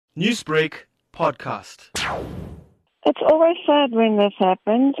Newsbreak Podcast. It's always sad when this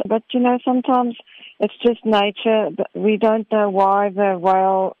happens, but sometimes it's just nature. We don't know why the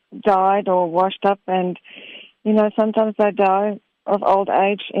whale died or washed up, and sometimes they die of old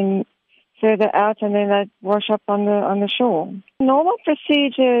age in further out, and then they wash up on the shore. Normal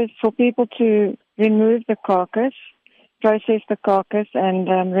procedure is for people to remove the carcass, process the carcass,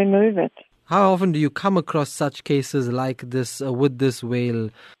 and remove it. How often do you come across such cases like this with this whale?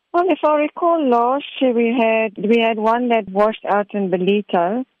 Well, if I recall, last year we had one that washed out in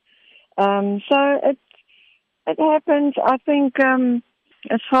Belito. So it happens. I think,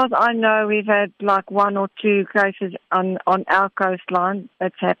 as far as I know, we've had like one or two cases on our coastline.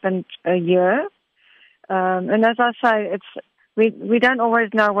 That's happened a year. And as I say, we don't always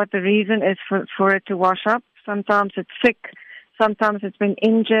know what the reason is for it to wash up. Sometimes it's sick. Sometimes it's been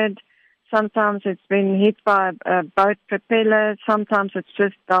injured. Sometimes it's been hit by a boat propeller. Sometimes it's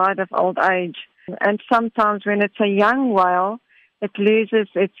just died of old age. And sometimes when it's a young whale, it loses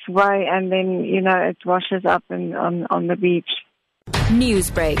its way and then, it washes up on the beach.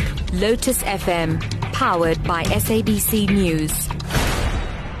 Newsbreak, Lotus FM, powered by SABC News.